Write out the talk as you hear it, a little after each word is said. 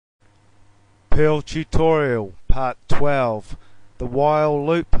Perl tutorial part 12, the while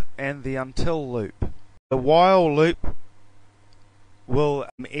loop and the until loop. The while loop will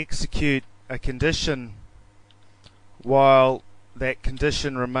execute a condition while that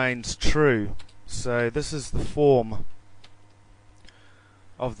condition remains true. So this is the form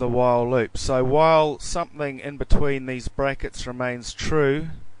of the while loop. So while something in between these brackets remains true,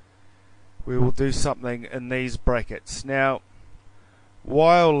 we will do something in these brackets. Now,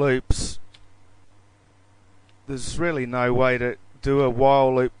 while loops, there's really no way to do a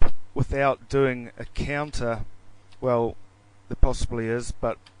while loop without doing a counter. Well, there possibly is,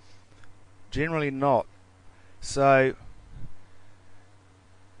 but generally not. So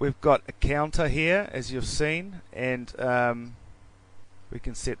we've got a counter here, as you've seen, and we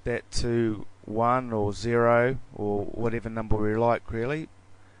can set that to 1 or 0 or whatever number we like, really.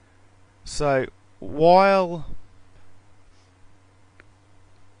 So while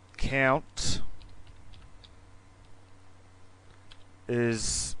count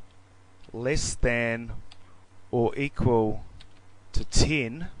is less than or equal to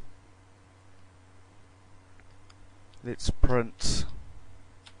 10, let's print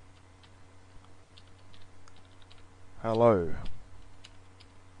hello.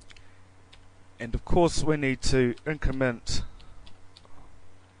 And of course we need to increment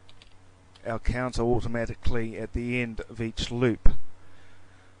our counter automatically at the end of each loop.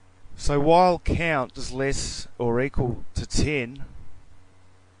 So while count is less or equal to 10,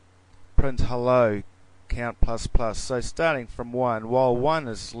 print hello, count plus plus. So starting from 1, while 1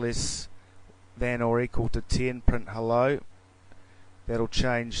 is less than or equal to 10, print hello. That'll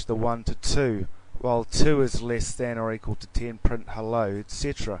change the 1 to 2. While 2 is less than or equal to 10, print hello,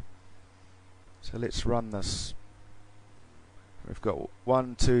 etc. So let's run this. We've got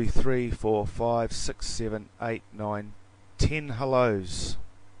 1, 2, 3, 4, 5, 6, 7, 8, 9, 10 hellos,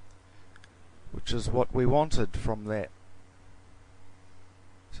 which is what we wanted from that.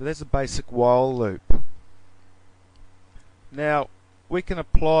 So that's a basic while loop. Now we can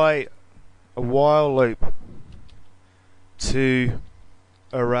apply a while loop to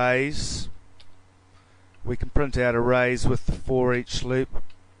arrays. We can print out arrays with the for each loop,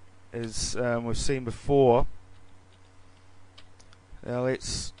 as we've seen before. Now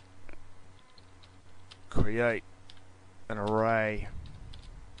let's create an array.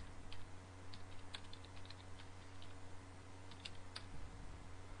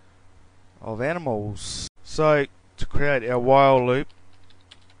 Of animals. So to create our while loop,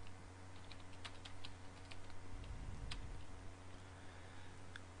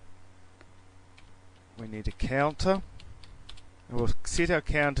 we need a counter, and we'll set our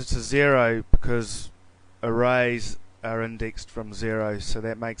counter to 0 because arrays are indexed from 0, so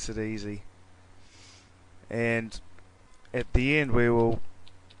that makes it easy. And at the end we will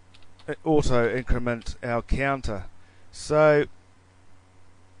auto increment our counter. So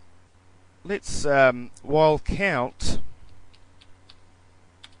let's while count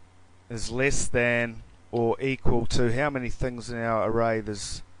is less than or equal to how many things in our array?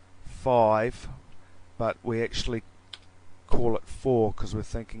 There's 5, but we actually call it 4 because we're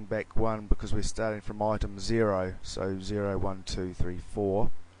thinking back 1 because we're starting from item 0. So 0, 1, 2, 3, 4.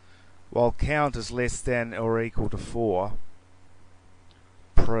 While count is less than or equal to 4,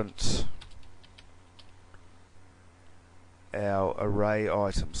 print our array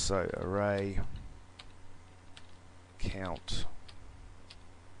items. So array count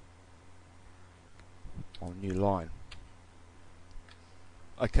on new line.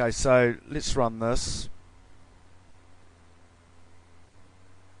 Okay, so let's run this.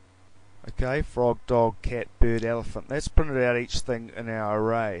 Okay, frog, dog, cat, bird, elephant. That's printed out each thing in our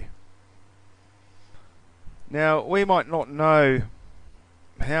array. Now we might not know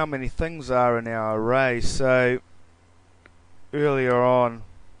how many things are in our array, so earlier on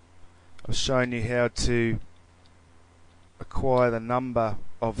I've shown you how to acquire the number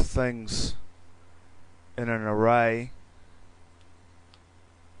of things in an array.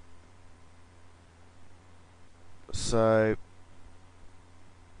 So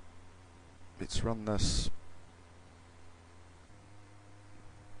let's run this.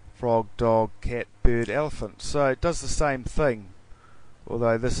 Frog, dog, cat, bird, elephant. So it does the same thing,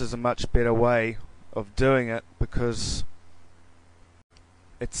 although this is a much better way of doing it because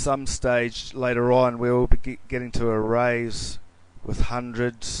at some stage later on we will be getting to arrays with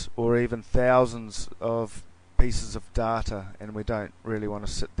hundreds or even thousands of pieces of data, and we don't really want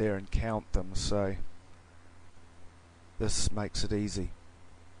to sit there and count them, so this makes it easy.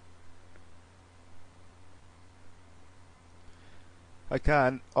 Okay,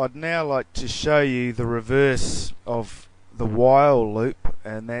 and I'd now like to show you the reverse of the while loop,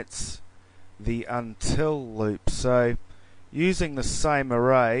 and that's the until loop. So using the same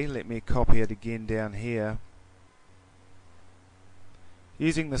array, let me copy it again down here.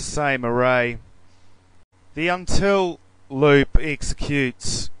 Using the same array, the until loop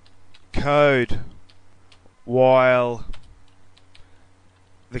executes code while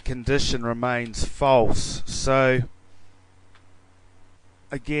the condition remains false. So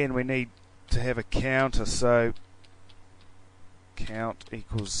again, we need to have a counter, so count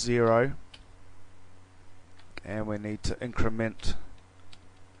equals 0, and we need to increment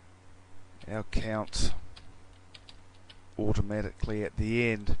our count automatically at the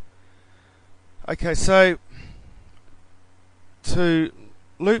end. Okay, so to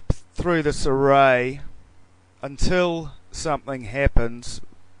loop through this array until something happens,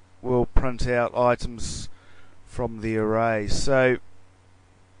 we'll print out items from the array. So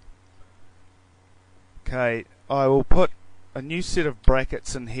okay, I will put a new set of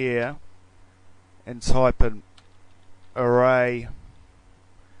brackets in here and type in array.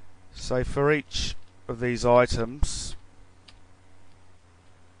 So for each of these items,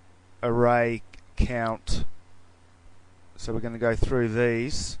 array count. So we're going to go through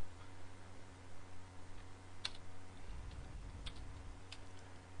these.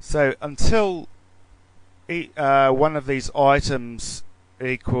 So until one of these items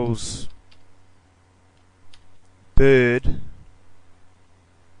equals bird,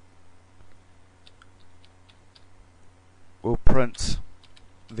 we'll print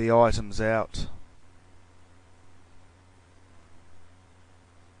the items out.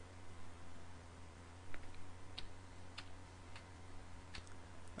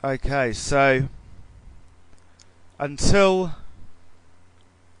 Okay, so until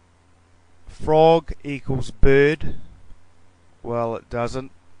frog equals bird, well, it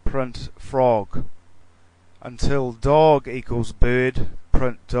doesn't, print frog. Until dog equals bird,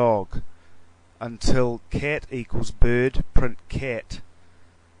 print dog. Until cat equals bird, print cat.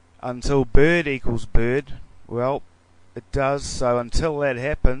 Until bird equals bird, well, it does, so until that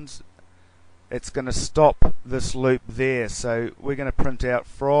happens, it's going to stop this loop there. So we're going to print out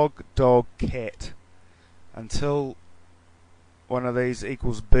frog, dog, cat. Until one of these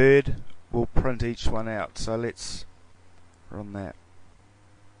equals bird, we'll print each one out. So let's run that.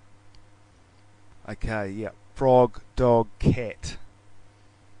 Okay, yeah, frog, dog, cat.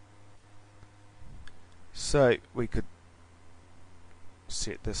 So we could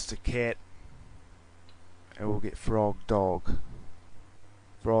set this to cat, and we'll get frog, dog.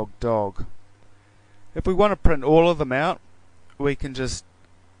 Frog, dog. If we want to print all of them out, we can just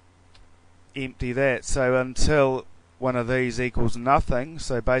empty that. So until one of these equals nothing,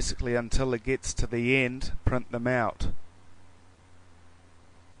 so basically until it gets to the end, print them out.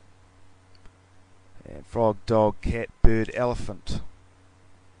 And frog, dog, cat, bird, elephant.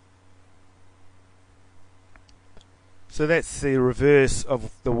 So that's the reverse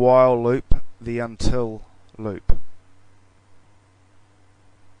of the while loop, the until loop.